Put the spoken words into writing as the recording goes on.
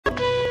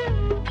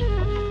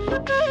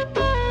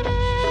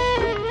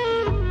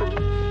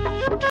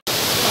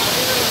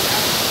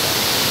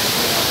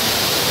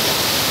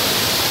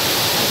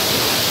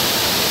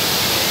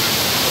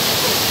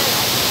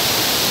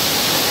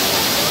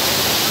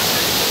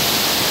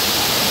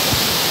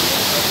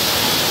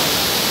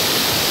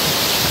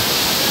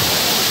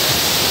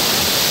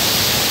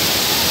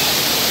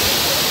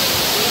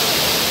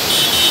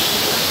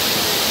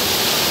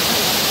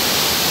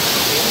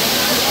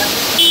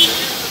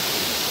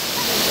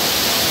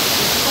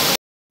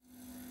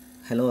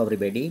Hello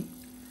everybody.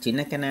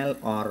 Chinnakanal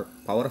or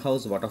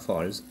Powerhouse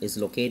Waterfalls is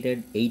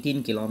located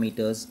 18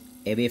 kilometers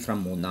away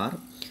from Munnar.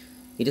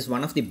 It is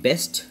one of the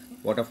best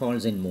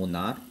waterfalls in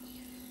Munnar.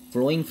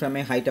 Flowing from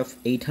a height of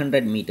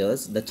 800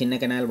 meters, the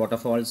Chinnakanal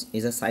Waterfalls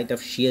is a sight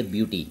of sheer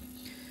beauty.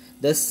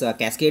 This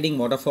cascading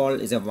waterfall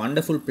is a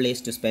wonderful place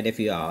to spend a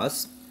few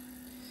hours.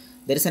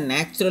 There is a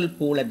natural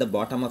pool at the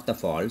bottom of the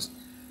falls.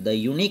 The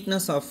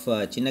uniqueness of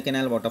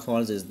Chinnakanal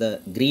Waterfalls is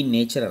the green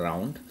nature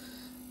around.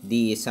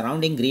 The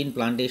surrounding green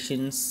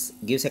plantations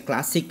gives a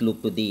classic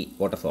look to the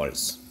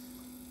waterfalls.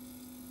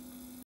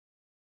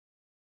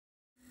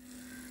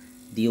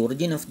 The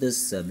origin of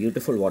this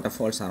beautiful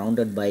waterfall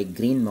surrounded by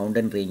green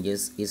mountain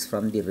ranges is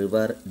from the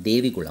river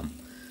Devikulam.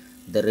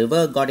 The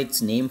river got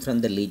its name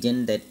from the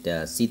legend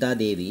that Sita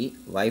Devi,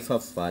 wife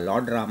of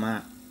Lord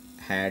Rama,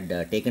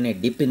 had taken a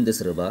dip in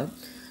this river.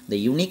 The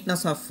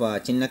uniqueness of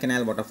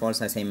Chinnakanal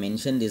Waterfalls, as I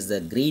mentioned, is the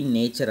green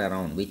nature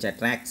around, which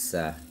attracts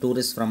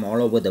tourists from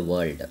all over the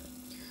world.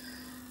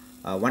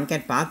 One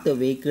can park the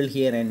vehicle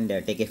here and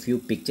take a few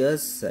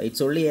pictures.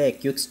 It's only a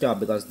quick stop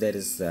because there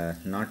is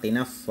not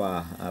enough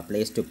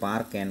place to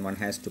park, and one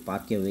has to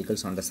park your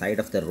vehicles on the side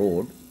of the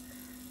road.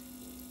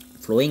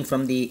 Flowing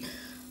from the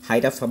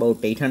height of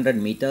about 800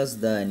 meters,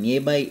 the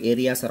nearby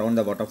areas around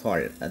the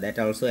waterfall that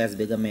also has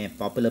become a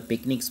popular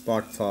picnic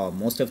spot for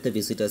most of the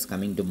visitors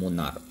coming to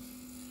Munnar.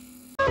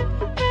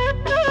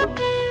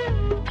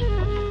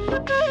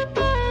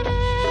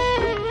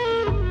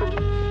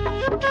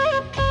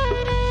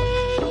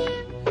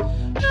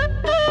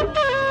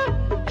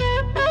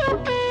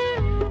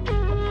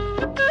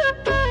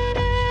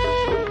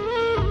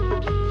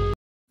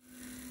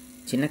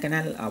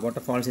 Chinnakanal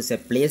Waterfalls is a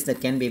place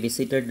that can be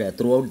visited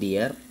throughout the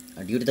year.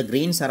 Due to the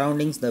green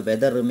surroundings, the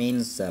weather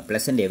remains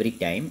pleasant every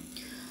time.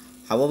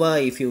 However,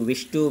 if you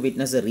wish to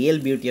witness the real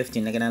beauty of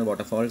Chinnakanal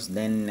Waterfalls,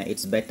 then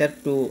it's better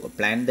to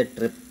plan the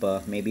trip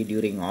maybe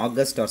during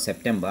August or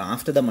September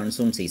after the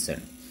monsoon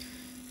season.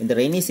 In the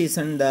rainy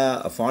season,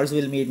 the falls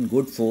will be in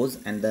good force,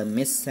 and the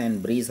mist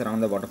and breeze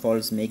around the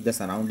waterfalls make the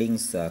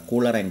surroundings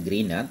cooler and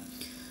greener.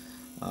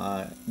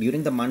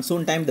 During the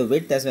monsoon time, the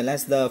width as well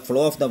as the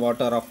flow of the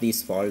water of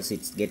these falls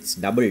gets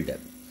doubled.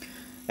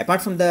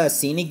 Apart from the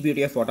scenic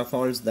beauty of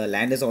waterfalls, the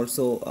land is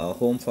also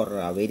home for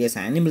various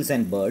animals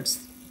and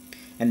birds,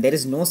 and there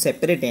is no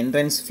separate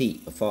entrance fee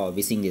for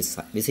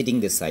visiting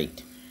this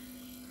site.